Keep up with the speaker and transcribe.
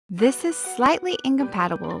This is Slightly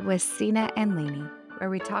Incompatible with Sina and Lainey, where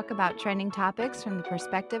we talk about trending topics from the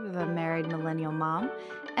perspective of a married millennial mom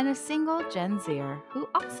and a single Gen Zer who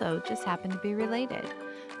also just happen to be related.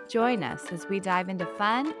 Join us as we dive into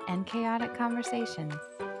fun and chaotic conversations.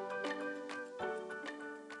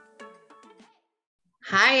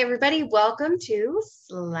 Hi, everybody. Welcome to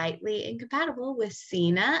Slightly Incompatible with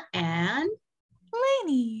Sina and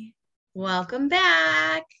Lainey. welcome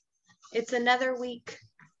back. It's another week.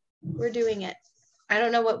 We're doing it. I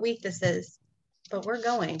don't know what week this is, but we're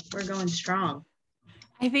going strong.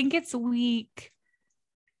 I think it's week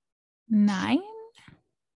 9.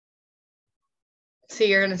 So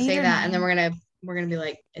you're going to say that 9. and then we're going to be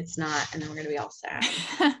like, it's not. And then we're going to be all sad.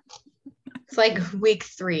 It's like week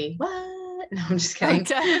 3. What? No, I'm just kidding. Oh,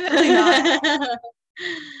 definitely not.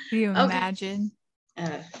 Can you imagine?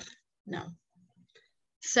 No.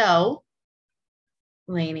 So,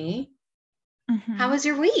 Lainey, how was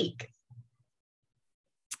your week?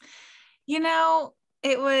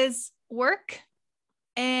 It was work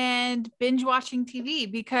and binge watching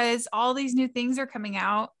TV because all these new things are coming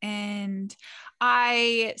out, and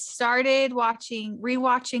I started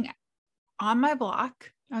rewatching On My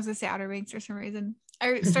Block. I was gonna say Outer Banks for some reason.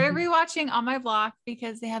 I started rewatching On My Block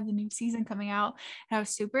because they have the new season coming out, and I was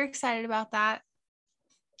super excited about that.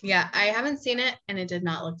 Yeah, I haven't seen it, and it did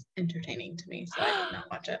not look entertaining to me, so I did not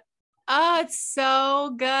watch it. Oh, it's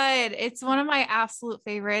so good. It's one of my absolute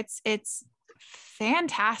favorites. It's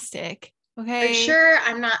fantastic. Okay. Are you sure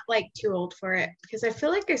I'm not like too old for it? Because I feel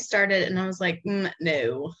like I started and I was like,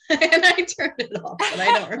 no. And I turned it off, but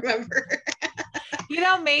I don't remember.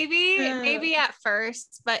 Maybe at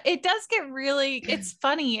first, but it does get it's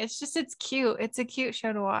funny. It's cute. It's a cute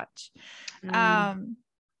show to watch. But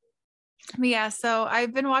yeah, so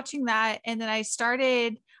I've been watching that, and then I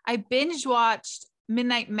binge watched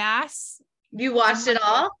Midnight Mass. You watched it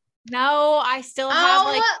all? No, I still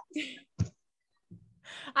have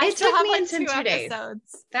it took me until 2 days.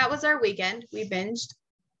 That was our weekend. We binged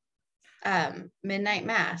Midnight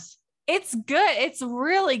Mass. It's good. It's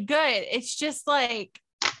really good. It's just like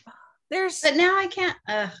but now I can't.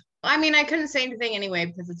 I mean, I couldn't say anything anyway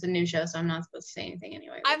because it's a new show, so I'm not supposed to say anything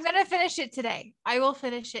anyway. I'm gonna finish it today. I will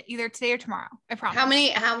finish it either today or tomorrow. I promise. How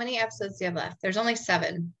many episodes do you have left? There's only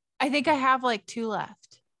 7. I think I have 2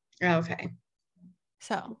 left. Okay.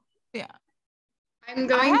 So yeah. I'm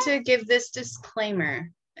going to give this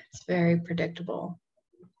disclaimer. It's very predictable.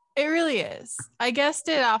 It really is. I guessed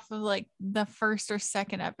it off of the first or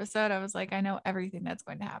second episode. I was like, I know everything that's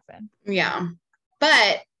going to happen. Yeah.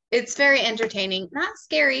 But it's very entertaining, not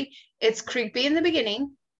scary. It's creepy in the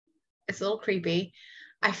beginning. It's a little creepy.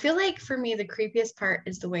 I feel like for me, the creepiest part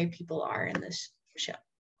is the way people are in this show.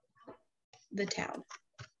 The town.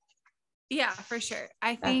 Yeah, for sure.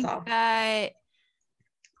 I think that,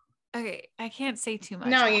 okay, I can't say too much.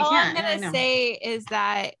 No, you can't. All I'm going to say is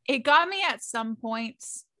that it got me at some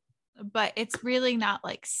points, but it's really not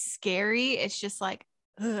scary. It's just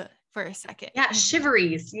ugh, for a second. Yeah,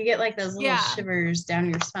 shiveries. You get those little shivers down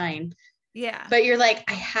your spine. Yeah. But you're like,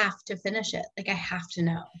 I have to finish it. I have to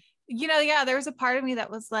know. There was a part of me that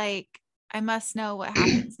was like, I must know what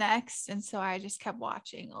happens next. And so I just kept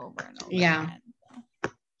watching over and over again.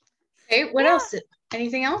 Okay, what else?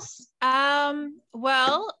 Anything else?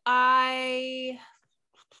 Well, I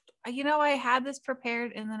had this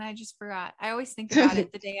prepared and then I just forgot. I always think about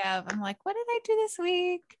it the day of. I'm like, what did I do this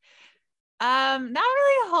week? Not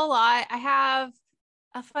really a whole lot. I have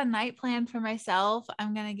a fun night planned for myself.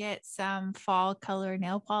 I'm going to get some fall color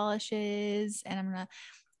nail polishes and I'm going to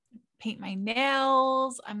paint my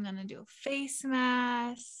nails. I'm going to do a face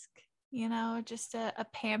mask, just a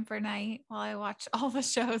pamper night while I watch all the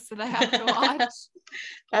shows that I have to watch.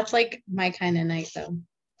 That's my kind of night though.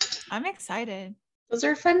 I'm excited. Those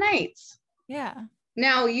are fun nights. Yeah.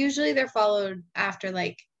 Now, usually they're followed after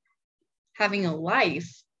having a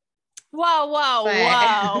life. Whoa.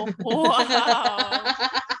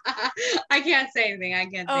 I can't say anything.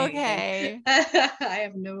 Okay. I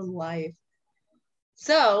have no life.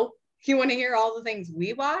 So, you want to hear all the things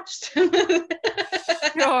we watched?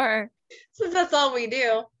 Sure. Since that's all we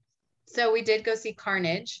do. So, we did go see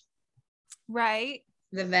Carnage. Right.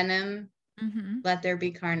 The Venom. Mm-hmm. Let There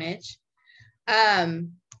Be Carnage.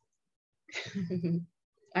 I'm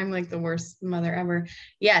the worst mother ever.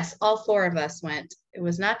 Yes, all 4 of us went. It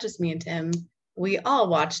was not just me and Tim. We all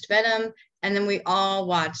watched Venom, and then we all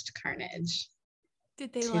watched Carnage.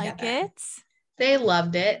 Did they like it? They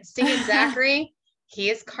loved it. Sting and Zachary, he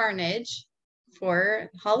is Carnage for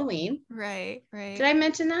Halloween. Right. Did I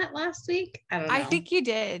mention that last week? I don't know. I think you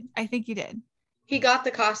did. He got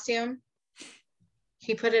the costume.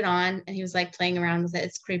 he put it on and he was like playing around with it.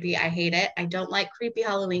 It's creepy. I hate it. I don't like creepy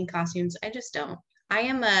Halloween costumes. I just don't. I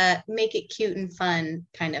am a make it cute and fun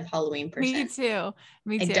kind of Halloween person. Me too.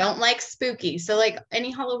 I don't like spooky. So like any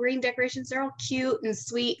Halloween decorations, they're all cute and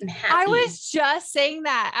sweet and happy. I was just saying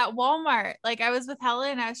that at Walmart. Like I was with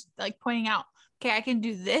Helen and I was like pointing out, okay, I can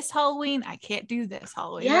do this Halloween. I can't do this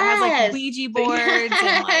Halloween. Yes. It has like Ouija boards. Yes.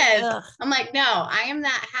 And like, ugh. I'm like, no, I am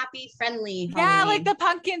that happy, friendly Halloween. Yeah, like the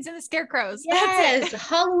pumpkins and the scarecrows. Yes,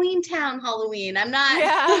 Halloween Town Halloween. I'm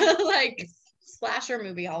not like slasher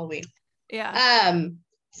movie Halloween. Yeah.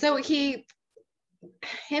 So him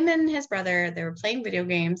and his brother, they were playing video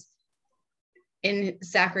games in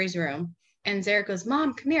Zachary's room. And Zarek goes,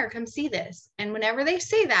 Mom, come here, come see this. And whenever they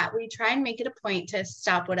say that, we try and make it a point to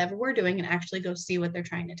stop whatever we're doing and actually go see what they're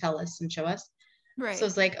trying to tell us and show us. Right. So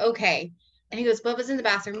it's like, okay. And he goes, Bubba's in the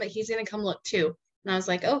bathroom, but he's going to come look too. And I was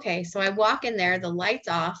like, okay. So I walk in there, the light's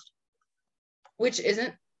off, which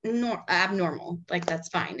isn't abnormal. Like, that's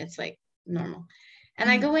fine. It's like normal. And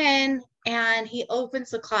I go in and he opens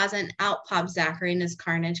the closet and out pops Zachary in his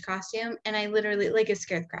Carnage costume. And I literally, like, it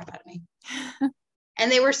scared the crap out of me.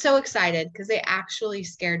 And they were so excited because they actually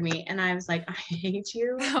scared me. And I was like, I hate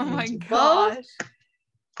you. Oh my gosh.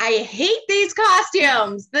 I hate these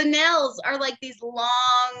costumes. The nails are like these long,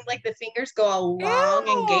 like the fingers go all long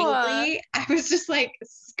and gangly. I was just like,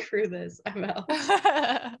 screw this. I'm out.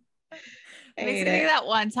 I hate it. That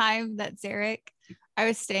one time that Zarek, I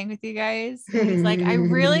was staying with you guys. And he's like, I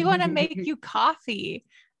really want to make you coffee.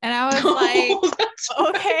 And I was like,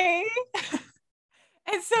 okay.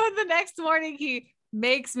 And so the next morning he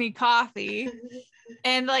makes me coffee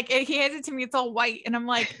and like he hands it to me, it's all white, and I'm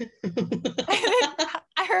like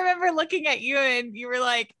I remember looking at you and you were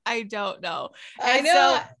like, I don't know. And I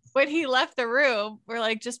know. So when he left the room, we're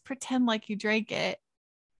like, just pretend like you drank it.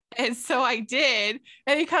 And so I did.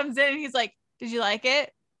 And he comes in and he's like, did you like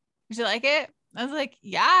it? Did you like it? I was like,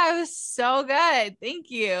 yeah, it was so good. Thank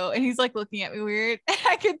you. And he's like looking at me weird.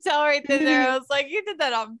 I could tell right then there. I was like, you did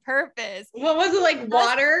that on purpose. What was it, like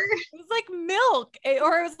water? It was like milk,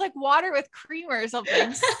 or it was like water with cream or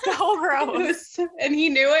something. So gross. And he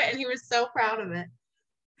knew it and he was so proud of it.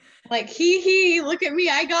 Like, look at me.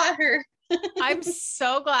 I got her. I'm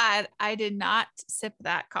so glad I did not sip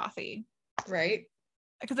that coffee. Right.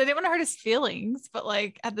 Because I didn't want to hurt his feelings, but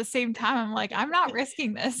like at the same time, I'm like, I'm not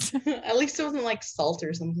risking this. At least it wasn't like salt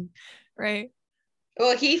or something. Right.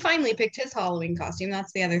 Well, he finally picked his Halloween costume.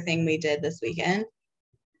 That's the other thing we did this weekend.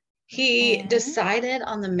 He decided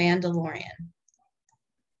on the Mandalorian.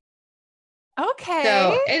 Okay.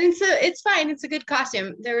 So, and it's fine. It's a good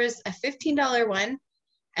costume. There was a $15 one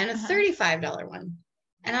and a $35 one.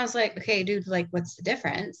 And I was like, okay, dude, like, what's the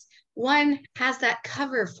difference? One has that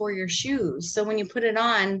cover for your shoes. So when you put it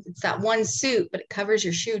on, it's that one suit, but it covers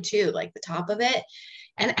your shoe too, like the top of it.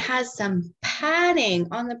 And it has some padding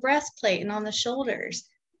on the breastplate and on the shoulders.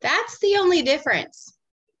 That's the only difference.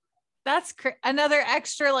 That's another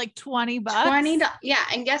extra like $20. $20. Yeah.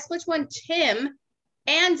 And guess which one Tim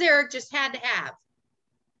and Zarek just had to have?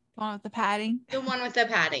 The one with the padding. The one with the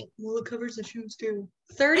padding. Well, it covers the shoes too.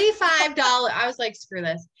 $35. I was like, screw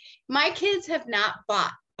this. My kids have not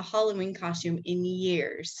bought a Halloween costume in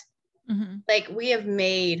years. Like, we have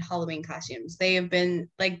made Halloween costumes. They have been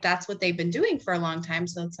like, that's what they've been doing for a long time.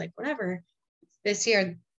 So it's like, whatever. This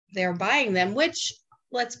year they're buying them, which,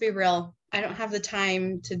 let's be real, I don't have the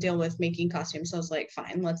time to deal with making costumes. So I was like,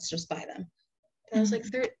 fine, let's just buy them. I was like,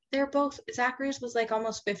 they're both, Zachary's was like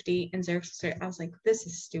almost 50 and Zarek's was, I was like, this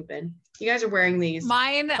is stupid. You guys are wearing these.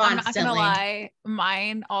 Mine, constantly. I'm not gonna lie,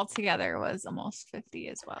 mine altogether was almost 50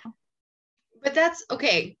 as well. But that's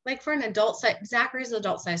okay. Like, for an adult size, Zachary's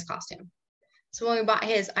adult size costume. So when we bought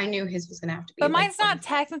his, I knew his was gonna have to be. But mine's not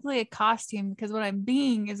technically a costume because what I'm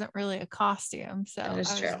being isn't really a costume. So that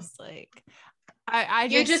is true. Just like, I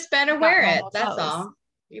you just better wear it. That's all.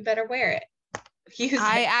 You better wear it.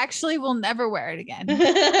 I actually will never wear it again.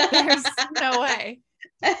 There's no way.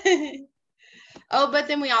 Oh, but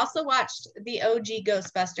then we also watched the OG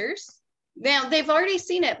Ghostbusters. Now they've already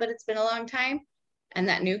seen it, but it's been a long time. And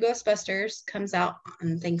that new Ghostbusters comes out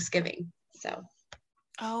on Thanksgiving. So.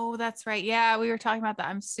 Oh, that's right. Yeah, we were talking about that.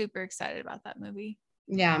 I'm super excited about that movie.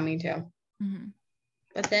 Yeah, me too.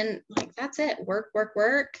 But then, like, that's it. Work.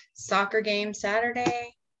 Soccer game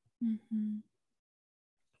Saturday.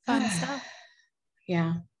 Fun stuff.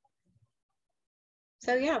 Yeah.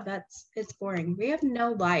 So yeah, it's boring. We have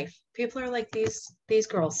no life. People are like, these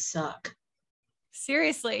girls suck.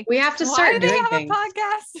 Seriously. We have to start doing things. Why do they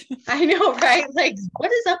have a podcast? I know, right? Like,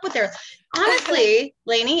 what is up with their, honestly,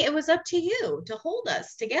 Lainey, it was up to you to hold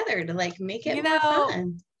us together, to like make it more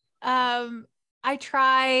fun. I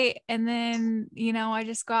try, and then, you know, I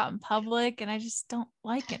just go out in public and I just don't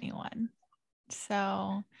like anyone.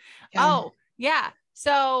 So, oh yeah.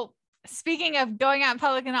 So speaking of going out in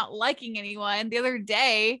public and not liking anyone, the other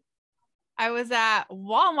day I was at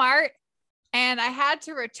Walmart and I had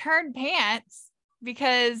to return pants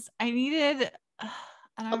because I needed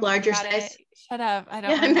A larger size. Shut up. I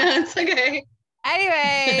don't Yeah, no, it's okay.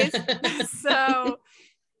 Anyways, so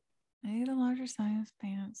I need a larger size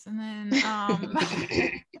pants. And then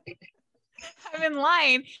I'm in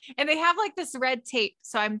line and they have like this red tape.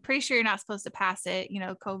 So I'm pretty sure you're not supposed to pass it, you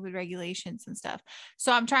know, COVID regulations and stuff.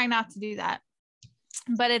 So I'm trying not to do that.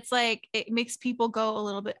 But it's like it makes people go a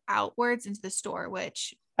little bit outwards into the store,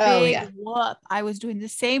 which whoop. I was doing the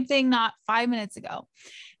same thing not 5 minutes ago.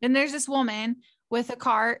 Then there's this woman with a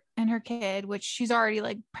cart and her kid, which she's already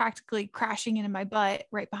like practically crashing into my butt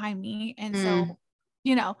right behind me. And so,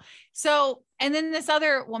 you know, and then this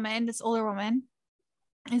other woman, this older woman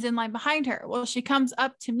is in line behind her. Well, she comes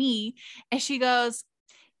up to me and she goes,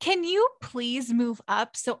 "Can you please move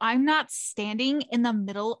up so I'm not standing in the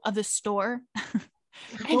middle of the store?"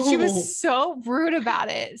 And she was so rude about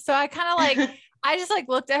it. So I kind of like, I just like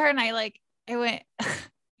looked at her and I went,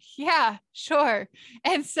 yeah, sure.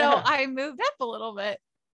 And so I moved up a little bit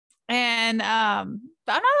and, I'm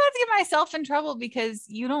not about to get myself in trouble because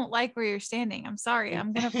you don't like where you're standing. I'm sorry.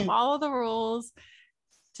 I'm going to follow the rules.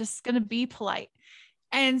 Just going to be polite.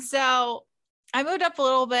 And so I moved up a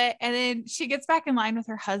little bit and then she gets back in line with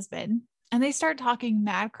her husband and they start talking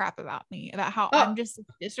mad crap about me, about how I'm just a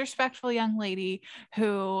disrespectful young lady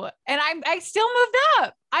who, and I still moved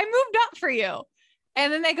up. I moved up for you.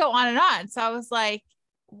 And then they go on and on. So I was like,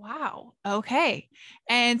 wow, okay.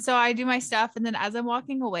 And so I do my stuff. And then as I'm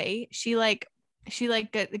walking away, she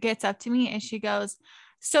gets up to me and she goes,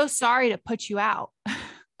 "So sorry to put you out."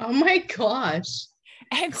 Oh my gosh.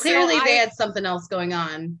 And clearly they had something else going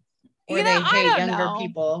on. Or they hate younger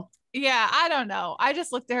people. Yeah, I don't know. I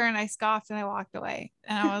just looked at her and I scoffed and I walked away.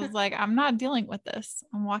 And I was like, I'm not dealing with this.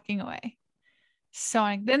 I'm walking away.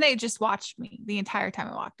 So then they just watched me the entire time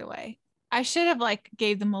I walked away. I should have like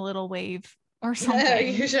gave them a little wave or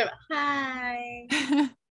something. You should have, "Hi.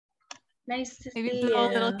 Nice to Maybe see you." a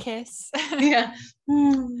little kiss. Yeah.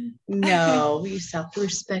 No, you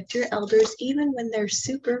self-respect your elders even when they're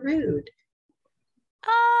super rude.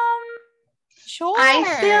 Sure.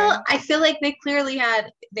 I feel like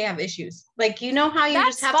they have issues. Like, you know how you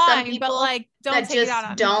just have some people but like don't take it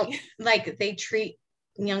out on me. Like they treat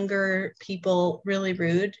younger people really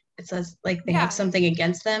rude. It says like they have something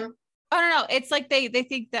against them. Oh no, it's like they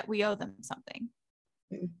think that we owe them something.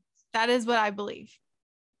 That is what I believe.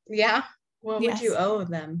 Yeah. What would you owe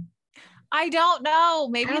them? I don't know.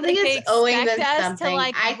 Maybe I don't think it's owing them something.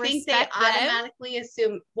 I think they automatically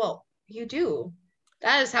assume, well, you do.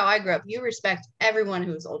 That is how I grew up. You respect everyone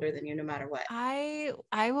who's older than you, no matter what. I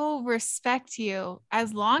will respect you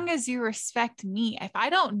as long as you respect me. If I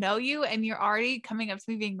don't know you and you're already coming up to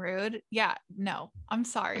me being rude, no, I'm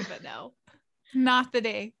sorry, but no, not the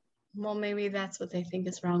day. Well, maybe that's what they think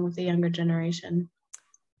is wrong with the younger generation.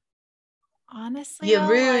 Honestly, you're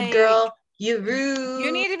rude, girl. You're rude.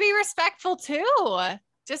 You need to be respectful too.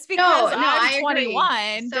 Just because I'm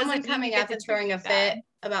 21, someone coming up and throwing a fit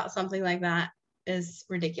about something like that is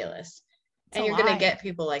ridiculous. And you're going to get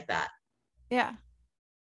people like that. Yeah.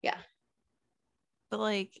 Yeah. But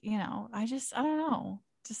like, you know, I don't know.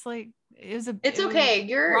 Just like, it's okay.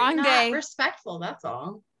 You're wrong not day. Respectful. That's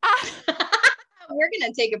all. We're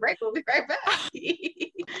going to take a break. We'll be right back.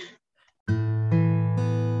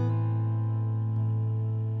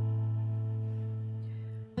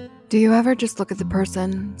 Do you ever just look at the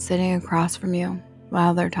person sitting across from you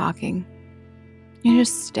while they're talking? You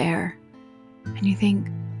just stare and you think,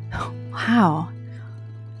 oh, wow,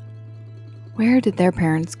 where did their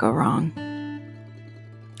parents go wrong?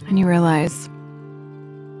 And you realize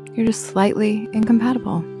you're just slightly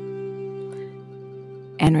incompatible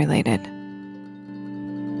and related.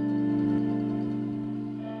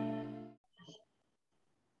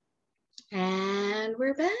 And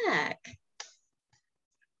we're back.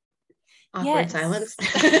 Awkward silence.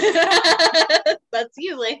 That's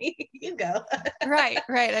you, lady. You go. Right.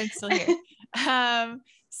 I'm still here.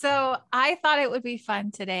 So I thought it would be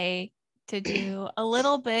fun today to do a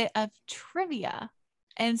little bit of trivia.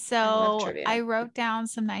 And so I wrote down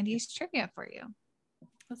some 90s trivia for you.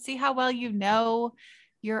 Let's see how well you know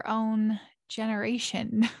your own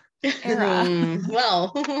generation era.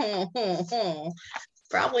 Well,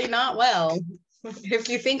 probably not well. If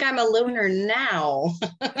you think I'm a loner now.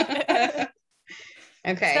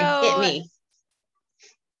 Okay, so, hit me.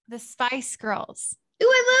 The Spice Girls. Ooh,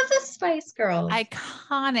 I love the Spice Girls.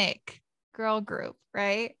 Iconic girl group,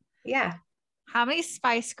 right? Yeah. How many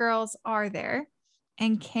Spice Girls are there?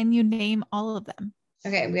 And can you name all of them?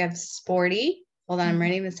 Okay, we have Sporty. Hold on, I'm Mhm.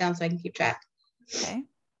 writing this down so I can keep track. Okay.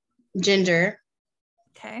 Ginger,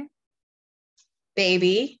 Okay.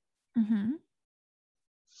 Baby, Mm-hmm.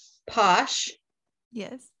 Posh.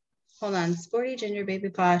 Yes. Hold on, Sporty, Ginger, Baby,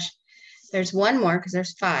 Posh. There's one more because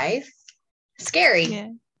there's 5. Scary. Yeah.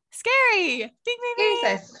 Scary. Ding, ding, Scary ding.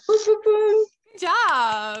 size. Boom, boom, boom. Good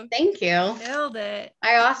job. Thank you. Nailed it.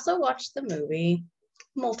 I also watched the movie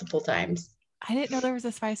multiple times. I didn't know there was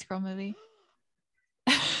a Spice Girl movie.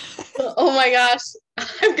 Oh my gosh.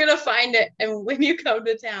 I'm going to find it. And when you come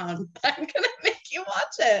to town, I'm going to make you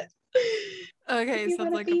watch it. Okay, You sounds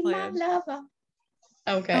wanna like a be plan. my lover.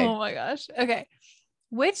 Okay. Oh my gosh. Okay.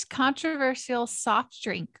 Which controversial soft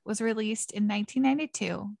drink was released in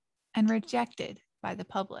 1992 and rejected by the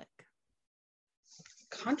public?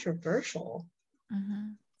 Controversial.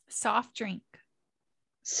 Mhm. Soft drink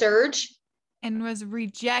Surge. and was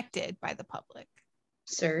rejected by the public.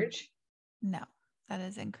 Surge. No, that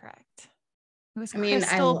is incorrect. It was I mean,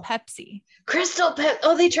 Crystal Pepsi. Crystal Pepsi.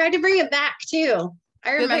 Oh, they tried to bring it back too.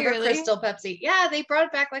 I Did they remember really? Crystal Pepsi. Yeah, they brought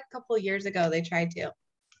it back like a couple of years ago. They tried to.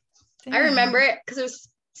 Dang. I remember it because it was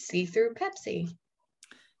see-through Pepsi.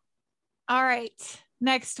 All right.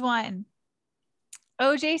 Next one.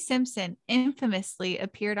 O.J. Simpson infamously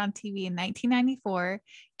appeared on TV in 1994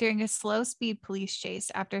 during a slow speed police chase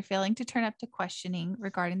after failing to turn up to questioning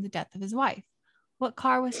regarding the death of his wife. What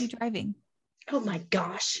car was he driving? Oh my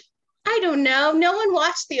gosh. I don't know. No one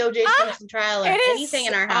watched the O.J. Simpson trial or anything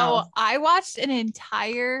in our house. Oh, I watched an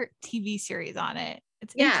entire TV series on it.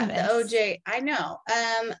 It's infamous. The O.J. I know.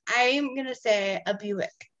 I'm gonna say a Buick.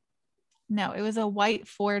 No, it was a white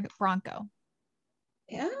Ford Bronco.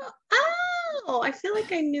 Yeah. Oh, I feel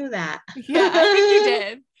like I knew that. Yeah, I think you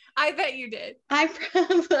did. I bet you did. I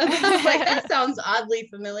was like, that sounds oddly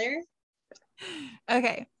familiar.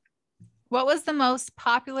 Okay. What was the most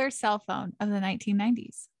popular cell phone of the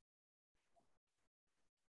 1990s?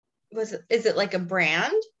 Is it like a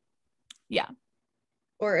brand? Yeah.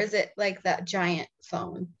 Or is it like that giant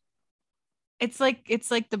phone? It's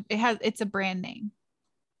a brand name.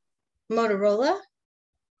 Motorola?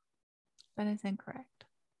 That is incorrect.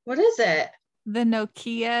 What is it? The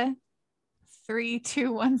Nokia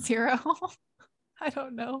 3210. I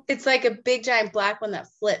don't know. It's like a big giant black one that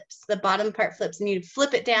flips. The bottom part flips and you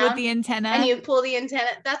flip it down With the antenna. and you pull the antenna.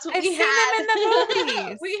 That's what I've we seen had. them in the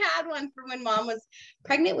movies. We had one from when Mom was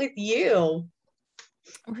pregnant with you.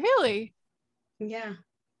 Really? Yeah.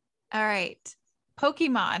 All right.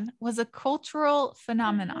 Pokemon was a cultural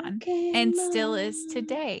phenomenon and still is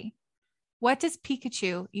today. What does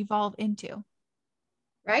Pikachu evolve into?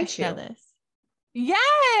 You should know Raichu. this.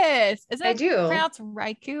 Yes. Is I it do. pronounced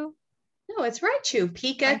Raikou? No, it's Raichu.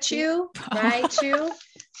 Pikachu. Raichu.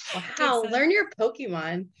 Wow. sense. Learn your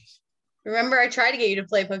Pokemon. Remember, I tried to get you to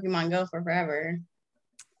play Pokemon Go for forever.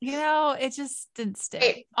 You know, it just didn't stick.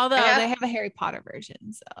 Hey, Although they have a Harry Potter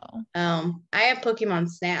version, so. I have Pokemon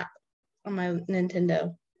Snap on my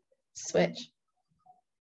Nintendo Switch.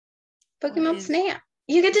 Pokemon Snap.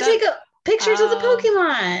 You get to take pictures of the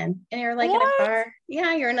Pokemon. And you're like in a car.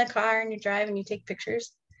 Yeah, you're in a car and you drive and you take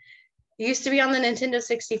pictures. It used to be on the Nintendo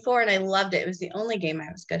 64 and I loved it. It was the only game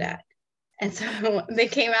I was good at. And so they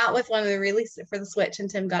came out with one of the releases for the Switch and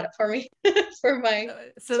Tim got it for me for my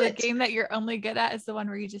So Switch. the game that you're only good at is the one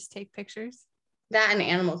where you just take pictures? That and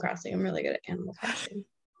Animal Crossing. I'm really good at Animal Crossing.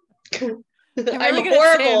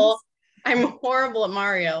 I'm horrible at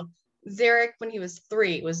Mario. Zarek, when he was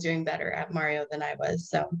 3, was doing better at Mario than I was.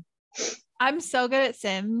 So I'm so good at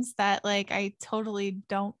Sims that like I totally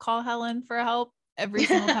don't call Helen for help every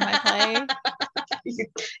single time I play. You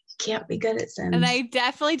can't be good at Sims. And I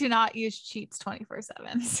definitely do not use cheats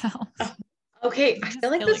 24/7. So okay, I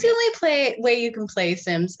feel like that's the only way you can play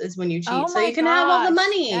Sims is when you cheat, so you can have all the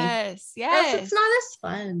money. Yes. Else it's not as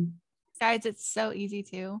fun. Guys, it's so easy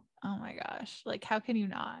too. Oh my gosh. Like, how can you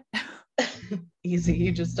not? Easy,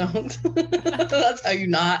 you just don't. That's how you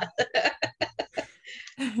not.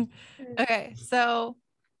 Okay, so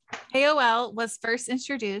AOL was first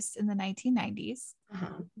introduced in the 1990s.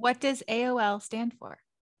 Uh-huh. What does AOL stand for?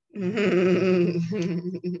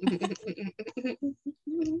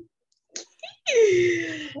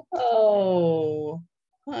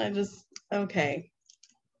 Okay.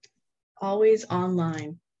 Always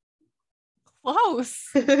online. Close.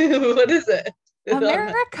 What is it?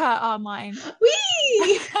 America Online.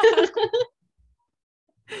 Whee!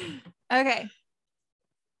 Okay.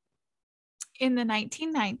 In the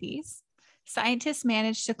 1990s, scientists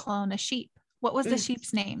managed to clone a sheep. What was the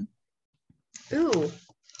sheep's name? Ooh.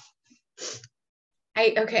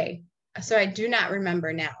 Okay. So I do not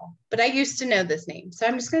remember now, but I used to know this name. So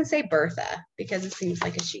I'm just going to say Bertha because it seems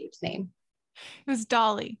like a sheep's name. It was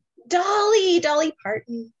Dolly. Dolly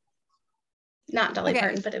Parton. Not Dolly Okay,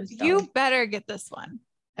 Parton, but it was Dolly. You better get this one.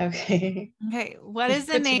 Okay. Okay. What is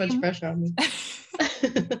the Put too much name? pressure on me.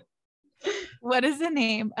 What is the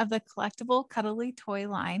name of the collectible cuddly toy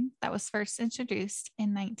line that was first introduced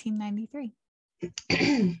in 1993?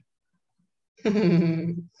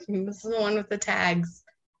 This is the one with the tags.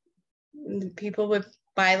 People would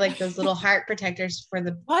buy like those little heart protectors for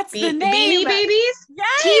the What's the name? Beanie Babies.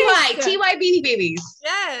 Yes. TY Beanie Babies.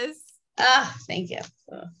 Yes. Thank you.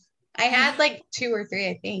 I had like 2 or 3,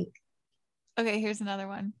 I think. Okay, here's another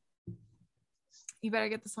one. You better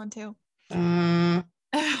get this one too.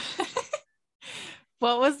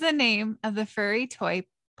 What was the name of the furry toy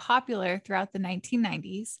popular throughout the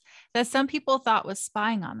 1990s that some people thought was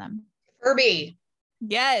spying on them? Furby.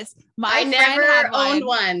 Yes. I never owned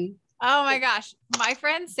one. Oh my gosh. My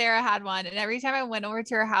friend Sarah had one. And every time I went over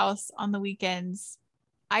to her house on the weekends,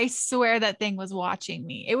 I swear that thing was watching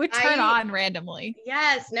me. It would turn on randomly.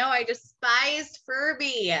 Yes. No, I despised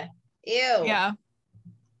Furby. Ew. Yeah.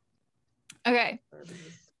 Okay.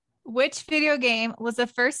 Furbies. Which video game was the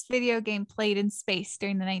first video game played in space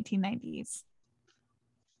during the 1990s?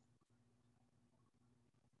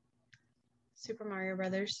 Super Mario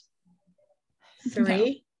Brothers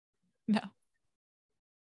 3? No.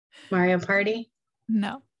 Mario Party?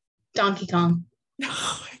 No. Donkey Kong?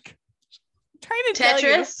 Oh my gosh. I'm trying to Tetris? tell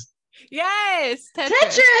you. Yes.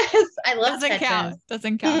 Tetris. I love Doesn't Tetris. count.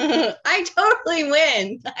 Doesn't count. I totally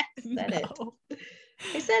win. I said it.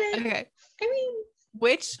 I said it. Okay. I mean,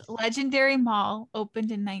 which legendary mall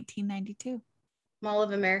opened in 1992? Mall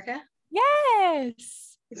of America?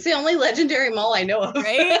 Yes. It's the only legendary mall I know of.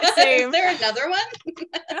 Right? Same. Is there another one?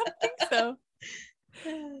 I don't think so.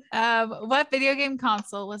 What video game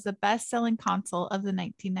console was the best-selling console of the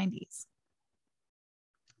 1990s?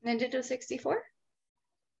 Nintendo 64?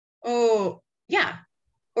 Oh, yeah.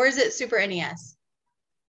 Or is it Super NES?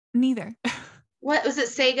 Neither. What was it?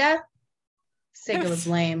 Sega? Sega was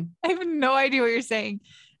lame. I have no idea what you're saying.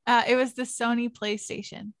 It was the Sony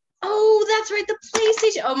PlayStation. Oh, that's right. The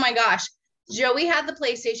PlayStation. Oh my gosh. Joey had the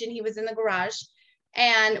PlayStation. He was in the garage.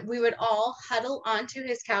 And we would all huddle onto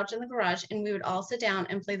his couch in the garage and we would all sit down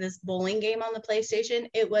and play this bowling game on the PlayStation.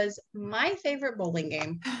 It was my favorite bowling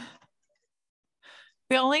game.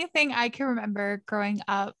 The only thing I can remember growing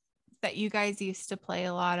up that you guys used to play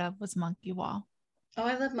a lot of was Monkey Ball. Oh,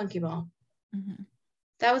 I love Monkey Ball. Mm-hmm.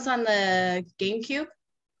 That was on the GameCube?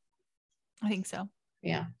 I think so.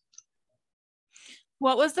 Yeah.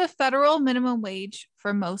 What was the federal minimum wage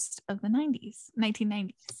for most of the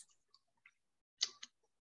 1990s?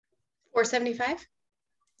 $4.75?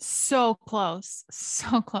 So close.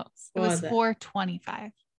 So close. It was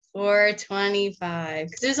 $4.25. $4.25.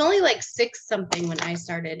 Because it was only like 6 something when I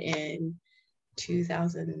started in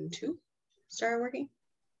 2002. Started working.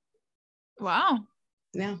 Wow.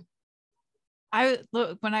 Yeah.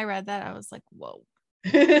 When I read that, I was like, whoa.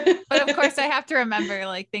 But of course I have to remember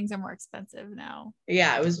like things are more expensive now.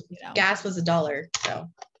 Yeah, it was, gas was $1. So.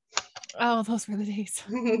 Oh, those were the days.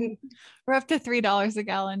 We're up to $3 a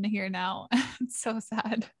gallon here now. It's so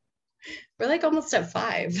sad. We're like almost at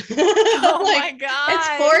 $5. Oh like, my god. It's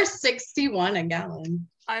 $4.61 a gallon.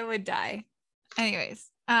 I would die. Anyways.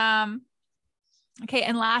 Okay,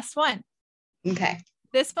 and last one. Okay.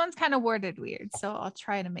 This one's kind of worded weird, so I'll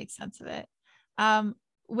try to make sense of it.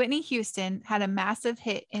 Whitney Houston had a massive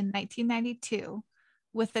hit in 1992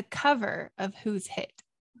 with the cover of whose hit?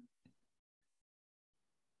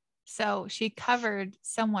 So she covered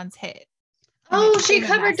someone's hit. Oh, she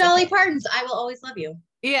covered Dolly Parton's I Will Always Love You.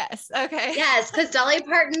 Yes. Okay. Yes, because Dolly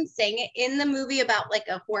Parton sang it in the movie about like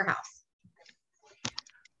a whorehouse.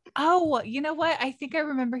 Oh, you know what? I think I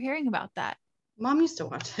remember hearing about that. Mom used to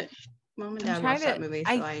watch it. Mom and Dad watched that movie.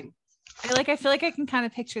 So I feel like I can kind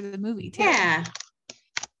of picture the movie too. Yeah.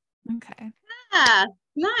 Okay. Yeah.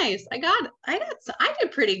 Nice. I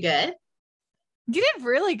did pretty good. You did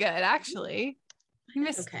really good, actually. You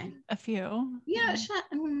missed a few. Yeah. Shut.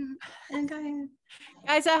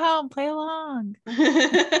 Guys at home, play along.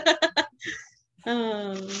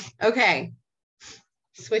 Okay.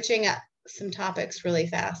 Switching up some topics really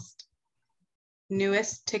fast.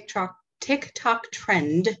 Newest TikTok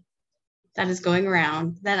trend that is going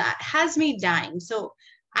around that has me dying. So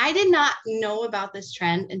I did not know about this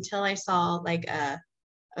trend until I saw like a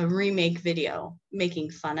remake video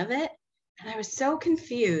making fun of it. And I was so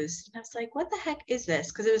confused. And I was like, what the heck is this?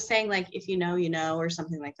 Because it was saying like, if you know, you know, or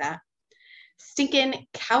something like that. Stinking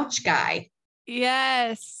couch guy.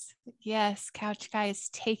 Yes. Couch guy is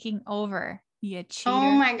taking over. You cheater.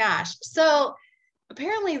 Oh my gosh. So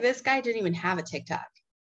apparently this guy didn't even have a TikTok,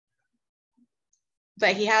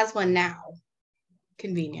 but he has one now.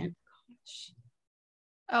 Convenient.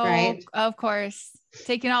 Oh, right? Of course.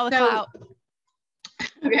 Taking all the So- clout.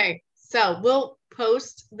 Okay. So we'll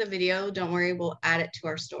post the video. Don't worry. We'll add it to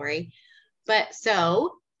our story. But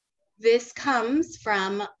so this comes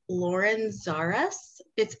from Lauren Zaras.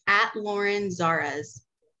 It's at Lauren Zaras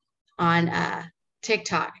on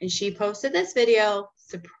TikTok. And she posted this video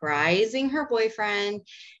surprising her boyfriend.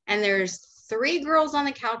 And there's 3 girls on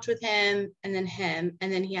the couch with him and then him.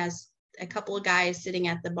 And then he has a couple of guys sitting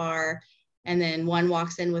at the bar. And then one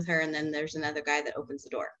walks in with her. And then there's another guy that opens the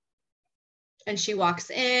door. And she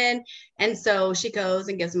walks in. And so she goes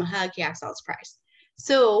and gives him a hug. He acts all surprised.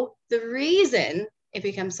 So the reason it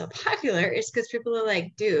becomes so popular is because people are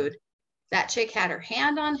like, dude, that chick had her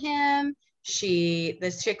hand on him.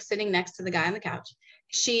 This chick sitting next to the guy on the couch.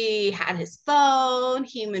 She had his phone.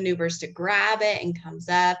 He maneuvers to grab it and comes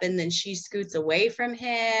up. And then she scoots away from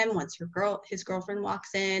him once his girlfriend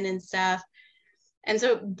walks in and stuff. And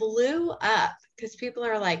so it blew up because people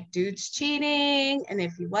are like, dude's cheating. And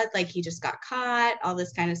if he was, like, he just got caught, all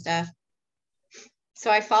this kind of stuff.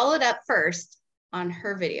 So I followed up first on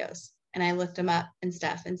her videos and I looked them up and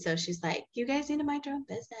stuff. And so she's like, you guys need to mind your own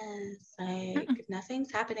business. Like,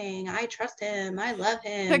 nothing's happening. I trust him. I love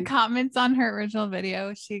him. The comments on her original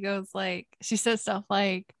video, she says stuff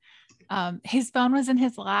like, his phone was in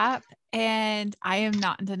his lap and I am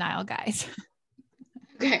not in denial, guys.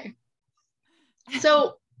 Okay.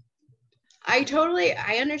 So I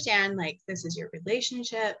understand, like, this is your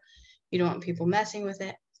relationship. You don't want people messing with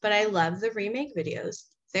it, but I love the remake videos.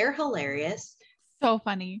 They're hilarious. So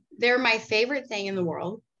funny. They're my favorite thing in the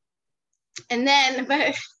world. And then,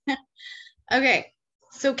 okay.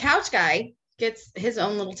 So Couch Guy gets his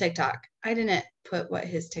own little TikTok. I didn't put what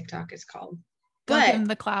his TikTok is called. Don't But give him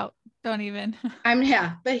the clout. Don't even.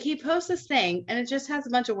 but he posts this thing and it just has a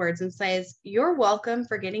bunch of words and says, "You're welcome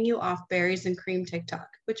for getting you off berries and cream TikTok,"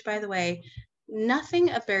 which, by the way, nothing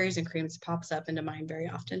of berries and creams pops up into mine very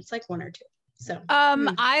often. It's like 1 or 2. So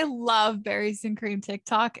I love berries and cream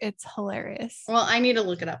TikTok. It's hilarious. Well, I need to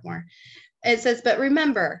look it up more. It says, but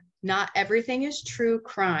remember, not everything is true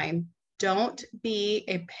crime. Don't be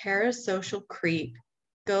a parasocial creep.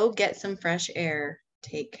 Go get some fresh air.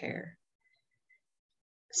 Take care.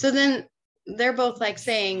 So then they're both like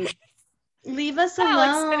saying, leave us alone.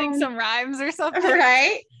 Like spitting some rhymes or something.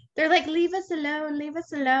 Right? They're like, leave us alone, leave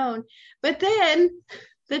us alone. But then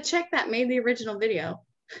the chick that made the original video,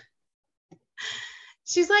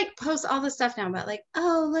 she's like, posts all this stuff now about like,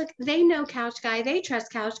 oh, look, they know Couch Guy. They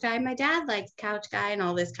trust Couch Guy. My dad likes Couch Guy and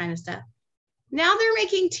all this kind of stuff. Now they're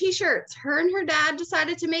making t-shirts. Her and her dad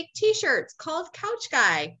decided to make t-shirts called Couch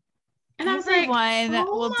Guy. And I was like,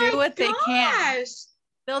 will do what they can. gosh.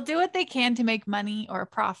 They'll do what they can to make money or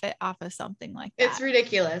profit off of something like that. It's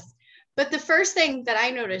ridiculous. But the first thing that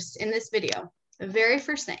I noticed in this video, the very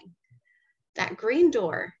first thing, that green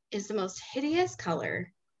door is the most hideous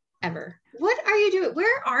color ever. What are you doing?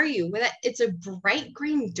 Where are you? With that, it's a bright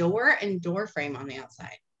green door and door frame on the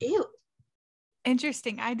outside. Ew.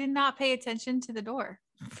 Interesting. I did not pay attention to the door.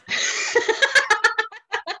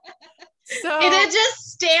 So it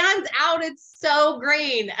just stands out. It's so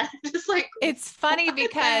green. Just like, it's funny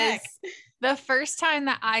because the first time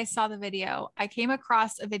that I saw the video, I came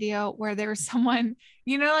across a video where there was someone,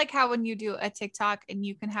 you know, like how when you do a TikTok and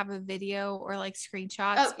you can have a video or like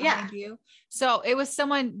screenshots behind you. So it was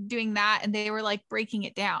someone doing that and they were like breaking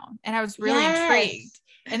it down. And I was really intrigued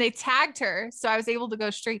and they tagged her. So I was able to go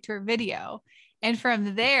straight to her video. And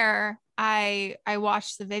from there, I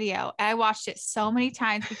watched the video. I watched it so many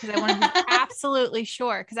times because I wanted to be absolutely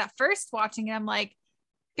sure. Because at first watching it, I'm like,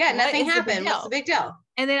 yeah, nothing happened. What's the big deal?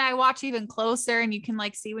 And then I watch even closer and you can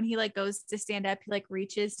like see when he like goes to stand up, he like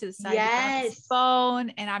reaches to the side to grab his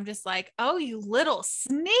phone. And I'm just like, oh, you little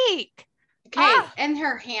sneak. Okay. And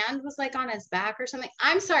her hand was like on his back or something.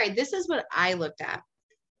 I'm sorry. This is what I looked at.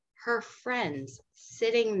 Her friends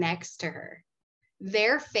sitting next to her.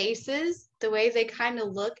 Their faces, the way they kind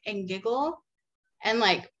of look and giggle, and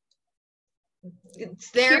like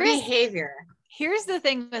it's their behavior. Here's the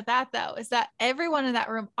thing with that though, is that everyone in that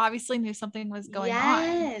room obviously knew something was going on.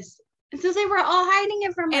 Yes. And so they were all hiding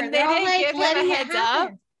it from her. And they didn't give him a heads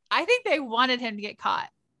up. I think they wanted him to get caught.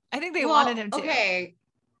 I think they wanted him to. Okay.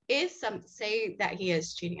 If some say that he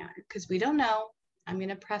is cheating on her, because we don't know. I'm going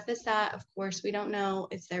to preface that. Of course, we don't know.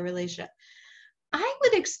 It's their relationship. I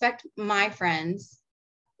would expect my friends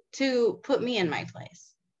to put me in my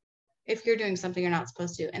place if you're doing something you're not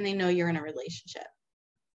supposed to and they know you're in a relationship.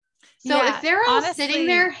 So Yeah, if they're all honestly, sitting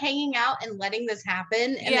there hanging out and letting this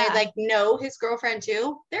happen and Yeah. they like know his girlfriend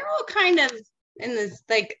too, they're all kind of in this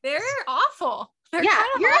like they're awful. They're yeah, kind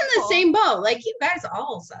of you're in the awful. same boat. Like you guys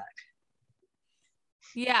all suck.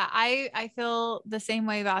 Yeah, I feel the same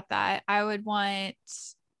way about that. I would want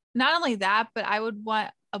not only that, but I would want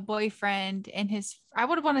a boyfriend and I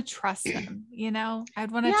would want to trust them, you know?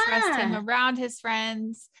 I'd want to trust him Yeah. around his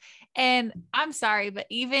friends. And I'm sorry, but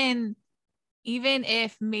even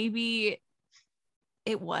if maybe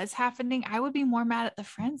it was happening, I would be more mad at the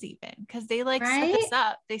friends even because they like set Right? this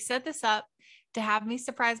up. They set this up to have me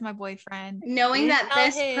surprise my boyfriend. Knowing They that tell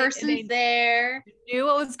this him- person's they there. knew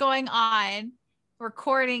what was going on,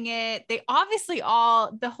 recording it. They obviously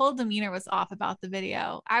the whole demeanor was off about the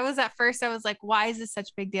video. I was like, why is this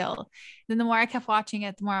such a big deal? Then the more I kept watching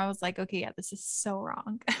it, the more I was like, okay, yeah, this is so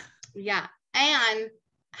wrong. Yeah. And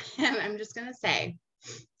I'm just gonna say,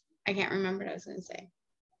 I can't remember what I was gonna say.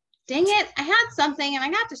 Dang it, I had something and I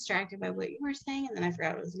got distracted by what you were saying, and then I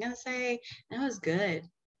forgot what I was gonna say. And it was good.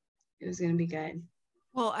 It was gonna be good.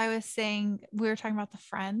 Well, I was saying we were talking about the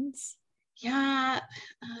friends. Yeah,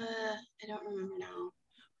 I don't remember now.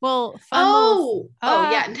 Well,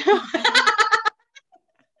 yeah, no.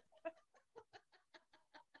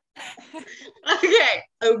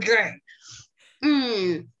 Okay.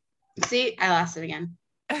 See, I lost it again.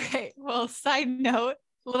 Okay. Well,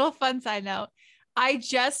 little fun side note. I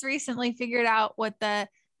just recently figured out what the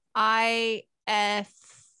IFUK.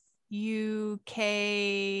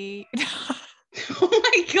 Oh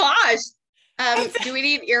my gosh. Do we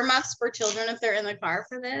need earmuffs for children if they're in the car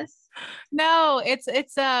for this? No, it's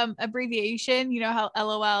abbreviation. You know how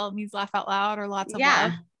LOL means laugh out loud or lots of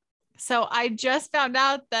love. So I just found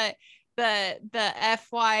out that the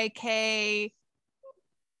FYK,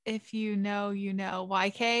 if you know, you know,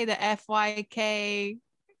 YK, the FYK,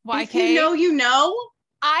 YK. If you know, you know.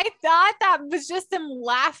 I thought that was just them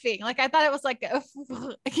laughing. Like I thought it was like,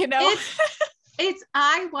 you know, it's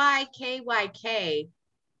IYKYK.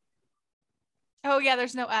 Oh yeah,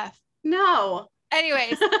 there's no F. No.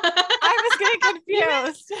 Anyways, I was getting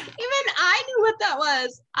confused. Even I knew what that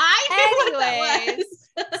was. I knew what that was.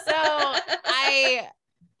 So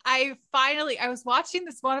I was watching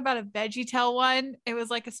this one about a VeggieTale one. It was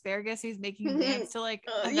like asparagus. He's making a dance to like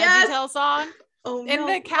a VeggieTale song. Oh and no,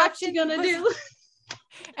 the caption what's he gonna do?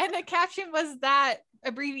 And the caption was that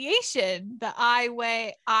abbreviation, the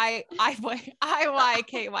IYKYK.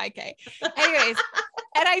 Anyways,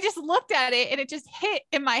 and I just looked at it and it just hit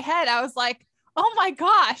in my head. I was like, oh my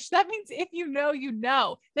gosh, that means if you know, you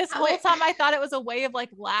know. This whole time I thought it was a way of like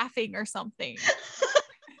laughing or something.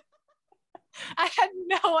 I had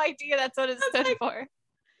no idea that's what it stood for.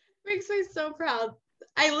 Makes me so proud.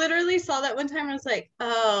 I literally saw that one time. I was like,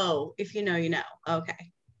 oh, if you know, you know.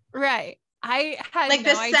 Okay. Right. I had like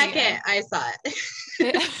no the idea. Second I saw it.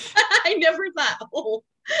 I never thought, oh,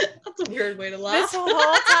 that's a weird way to laugh. This whole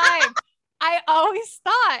time. I always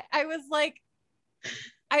thought, I was like,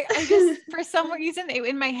 I just, for some reason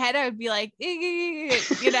in my head, I would be like, you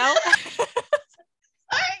know?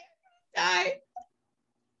 Die.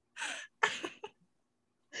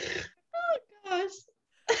 Oh gosh.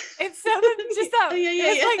 It's so just that.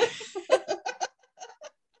 Yeah. Like,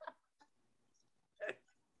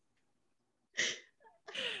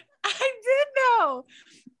 I did know.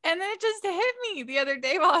 And then it just hit me the other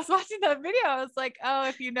day while I was watching that video. I was like, oh,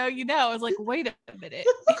 if you know, you know. I was like, wait a minute.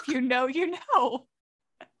 If you know, you know.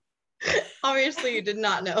 Obviously, you did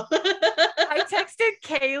not know. I texted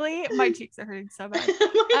Kaylee. My cheeks are hurting so bad.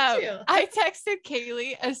 I texted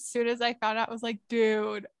Kaylee as soon as I found out. I was like,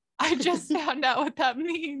 dude, I just found out what that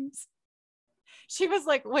means. She was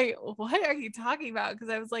like, wait, what are you talking about? Because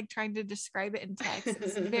I was like trying to describe it in text.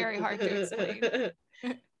 It's very hard to explain.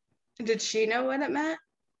 Did she know what it meant?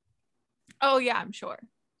 Oh, yeah, I'm sure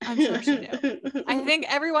she knew. I think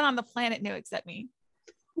everyone on the planet knew except me.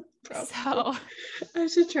 Probably. So I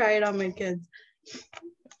should try it on my kids.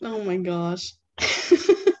 Oh my gosh. Yeah,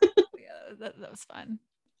 that was fun.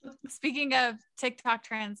 Speaking of TikTok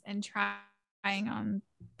trends and trying on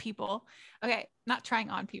people. Okay, not trying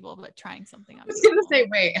on people, but trying something on I was people. gonna say,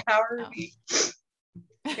 wait, how are we?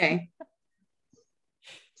 Okay.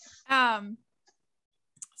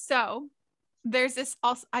 So there's this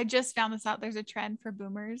also, I just found this out. There's a trend for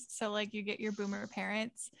boomers. So like you get your boomer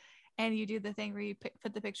parents and you do the thing where you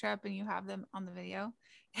put the picture up and you have them on the video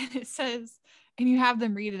and it says, and you have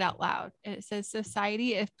them read it out loud. And it says,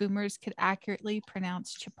 society if boomers could accurately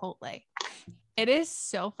pronounce Chipotle. It is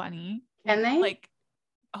so funny. Can they? Like,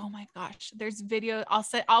 oh my gosh, there's video.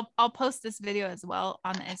 I'll post this video as well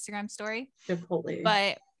on the Instagram story. Chipotle.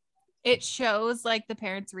 But it shows like the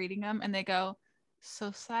parents reading them and they go,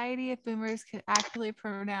 Society of Boomers could accurately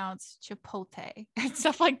pronounce Chipotle and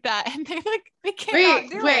stuff like that. And they cannot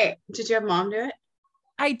do it. Did you have mom do it?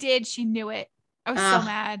 I did. She knew it. I was so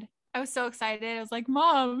mad. I was so excited. I was like,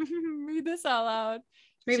 Mom, read this out loud.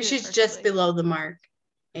 Maybe she's just below the mark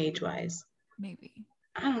age-wise. Maybe.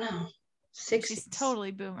 I don't know. 60s. She's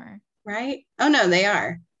totally boomer. Right? Oh, no, they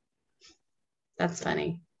are. That's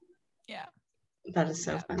funny. Yeah. That is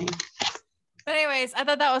so funny. But anyways, I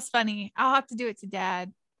thought that was funny. I'll have to do it to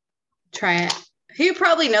Dad. Try it. He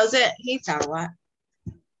probably knows it. He eats out a lot.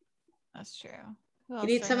 That's true. You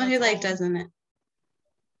need someone who like doesn't it.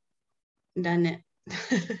 Done it.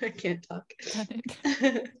 I can't talk. Done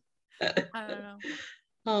it. I don't know.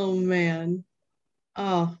 Oh man.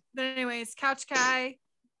 Oh. But anyways, couch guy.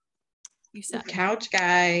 You suck. Couch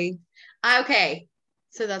guy. Okay.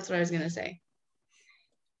 So that's what I was gonna say.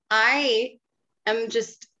 I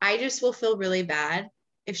just will feel really bad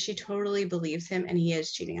if she totally believes him and he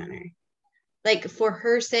is cheating on her. Like, for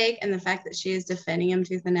her sake and the fact that she is defending him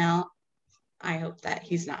tooth and nail, I hope that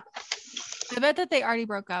he's not. I bet that they already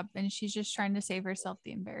broke up and she's just trying to save herself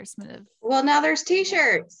the embarrassment of. Well, now there's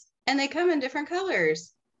t-shirts and they come in different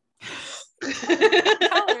colors.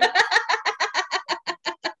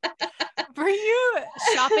 Were you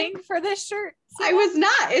shopping for this shirt? I was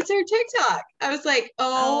not. It's her TikTok. I was like,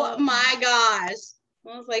 oh my gosh.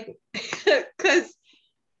 I was like, because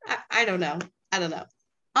I don't know.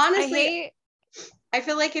 Honestly, I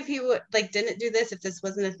feel like if he would didn't do this, if this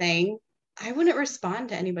wasn't a thing, I wouldn't respond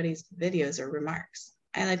to anybody's videos or remarks.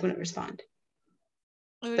 I wouldn't respond.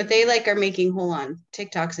 But they are making whole on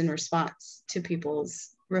TikToks in response to people's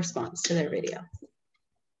response to their video.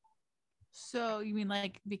 So you mean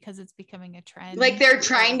because it's becoming a trend? They're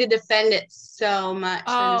trying to defend it so much.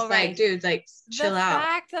 Oh, right. Dude, chill out. The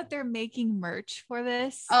fact that they're making merch for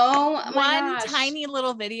this. Oh my gosh. One tiny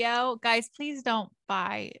little video. Guys, please don't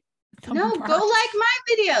buy. No, merch. Go like my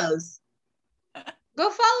videos. Go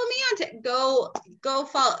follow me on go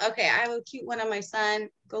follow. Okay, I have a cute one on my son.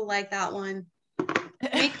 Go like that one.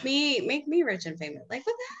 Make me rich and famous. What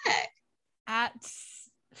the heck? At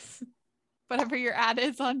whatever your ad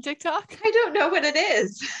is on TikTok. I don't know what it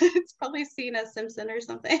is. It's probably Cena Simpson or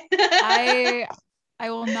something. I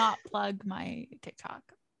will not plug my TikTok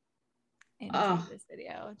into this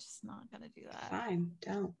video. Just not gonna do that. Fine,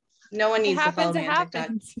 don't. No one needs to follow me on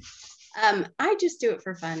TikTok. I just do it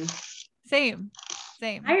for fun. Same.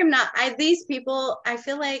 I am not. These people, I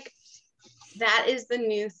feel like that is the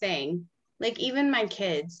new thing. Even my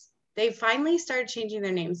kids, they finally started changing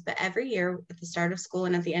their names, but every year at the start of school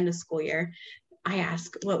and at the end of school year, I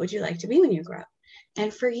ask, what would you like to be when you grow up?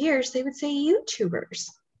 And for years, they would say YouTubers.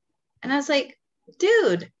 And I was like,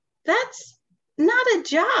 dude, that's not a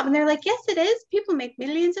job. And they're like, yes, it is. People make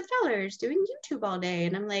millions of dollars doing YouTube all day.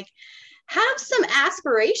 And I'm like, have some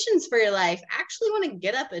aspirations for your life. Actually want to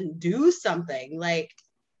get up and do something.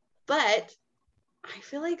 But I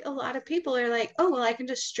feel like a lot of people are like, oh, well, I can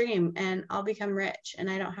just stream and I'll become rich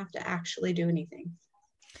and I don't have to actually do anything.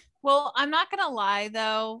 Well, I'm not going to lie,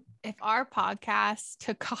 though. If our podcast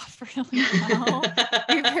took off really well,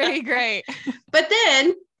 it'd be pretty great. But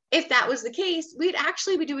then if that was the case, we'd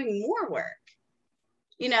actually be doing more work,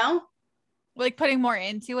 putting more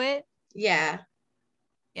into it. Yeah.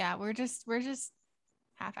 Yeah. We're just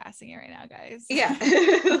half-assing it right now, guys. Yeah.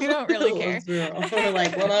 We don't really care. We're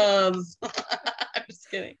like, what up? I'm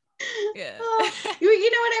just kidding. Yeah.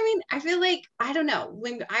 You know what I mean? I feel like, I don't know,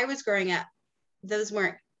 when I was growing up, those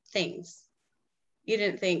weren't things. You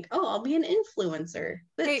didn't think, oh, I'll be an influencer.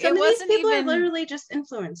 But some of these people are literally just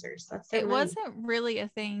influencers. It wasn't really a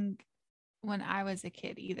thing when I was a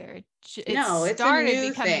kid either. It started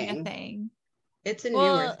becoming a thing. It's a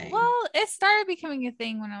newer thing. Well, it started becoming a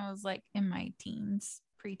thing when I was in my teens,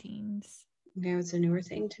 preteens. No, it's a newer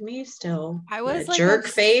thing to me still. I was jerk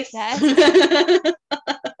face. I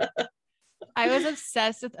was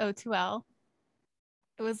obsessed with O2L.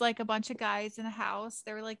 It was a bunch of guys in a house.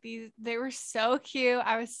 They were they were so cute.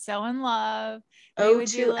 I was so in love.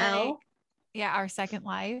 O2L? Yeah, Our Second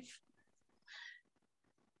Life.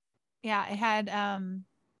 Yeah, it had I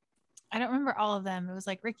don't remember all of them. It was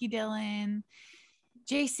Ricky Dillon,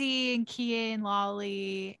 JC and Kia and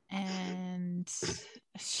Lolly, and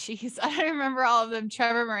I don't remember all of them.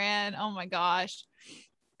 Trevor Moran. Oh my gosh.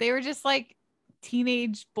 They were just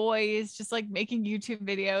teenage boys just making YouTube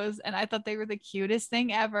videos, and I thought they were the cutest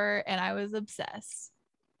thing ever, and I was obsessed.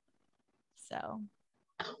 So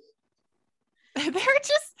they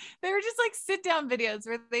were just sit down videos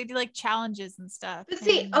where they do challenges and stuff. But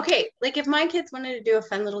see, okay, if my kids wanted to do a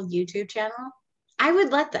fun little YouTube channel, I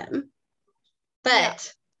would let them.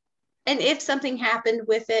 But And if something happened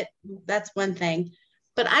with it, that's one thing.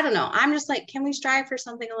 But I don't know. I'm just like, can we strive for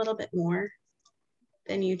something a little bit more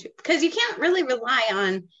than YouTube? Because you can't really rely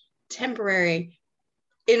on temporary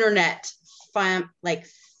internet like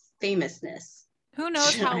famousness. Who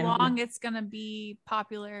knows how long it's gonna be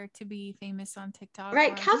popular to be famous on TikTok?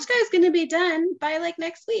 Right. Couch Guy is gonna be done by like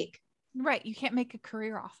next week. Right. You can't make a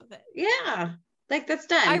career off of it. Yeah. Like that's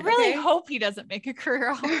done. I really hope he doesn't make a career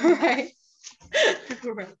off of it. Right.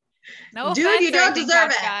 Right. No Dude, offense, you don't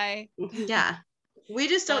deserve it. Guy. Yeah. We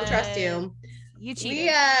just don't trust you. You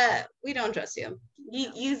cheated. We don't trust you.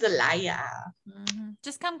 You's a liar. Mm-hmm.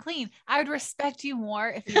 Just come clean. I would respect you more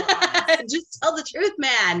if you were honest. Just tell the truth,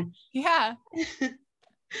 man. Yeah.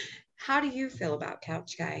 How do you feel about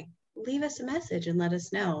Couch Guy? Leave us a message and let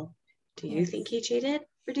us know. Do you think he cheated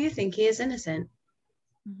or do you think he is innocent?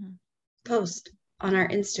 Mm-hmm. Post on our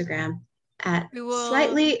Instagram at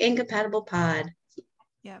Slightly Incompatible Pod.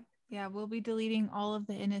 Yeah, we'll be deleting all of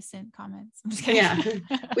the innocent comments. I'm just kidding. Yeah,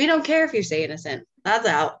 we don't care if you say innocent. That's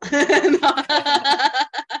out.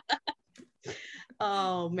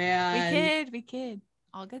 Oh man. We kid.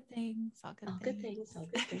 All good things. All good things.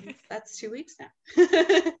 That's 2 weeks now.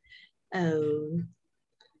 Oh.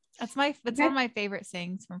 That's one of my favorite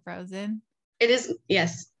sayings from Frozen. It is,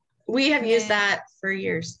 yes. We have used that for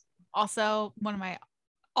years. Also, one of my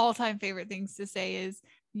all-time favorite things to say is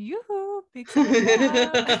yoo-hoo, big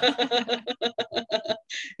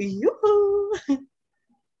yoo-hoo.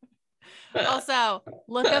 Also,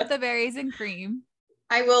 look up the Berries and Cream.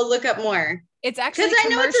 I will look up more. It's actually because I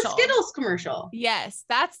know it's a Skittles commercial. Yes,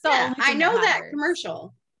 that's the only thing I know that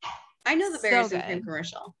commercial. I know the Berries and Cream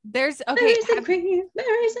commercial. There's Berries and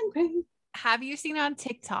Cream. Have you seen on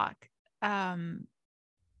TikTok? What's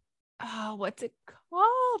it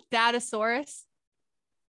called? Dadasaurus.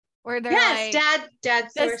 Where they're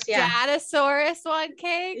Dadsaurus, Dadasaurus want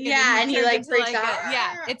cake. And he like freaks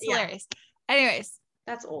out. It's hilarious. Anyways,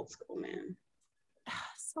 that's old school, man.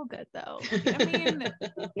 So good though. I mean,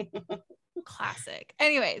 classic.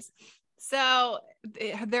 Anyways, so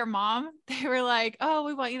their mom, they were like, "Oh,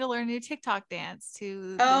 we want you to learn a new TikTok dance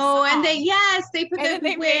to." And they put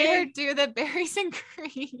they made her do the Berries and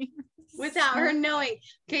Cream without her knowing.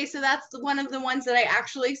 Okay, so that's one of the ones that I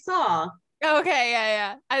actually saw. Okay,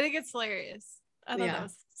 yeah. I think it's hilarious. I thought that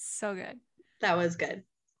was so good. That was good.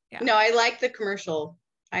 Yeah. No, I like the commercial.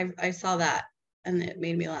 I saw that and it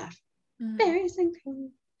made me laugh. Mm-hmm. Berries and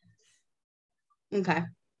Cream. Okay.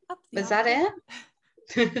 Is that it?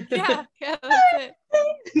 Yeah, that's it.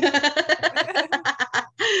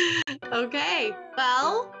 Okay.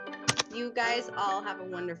 Well, you guys all have a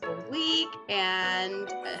wonderful week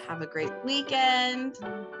and have a great weekend.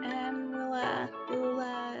 And we'll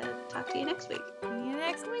talk to you next week. See you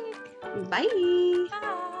next week. Bye.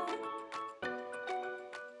 Bye.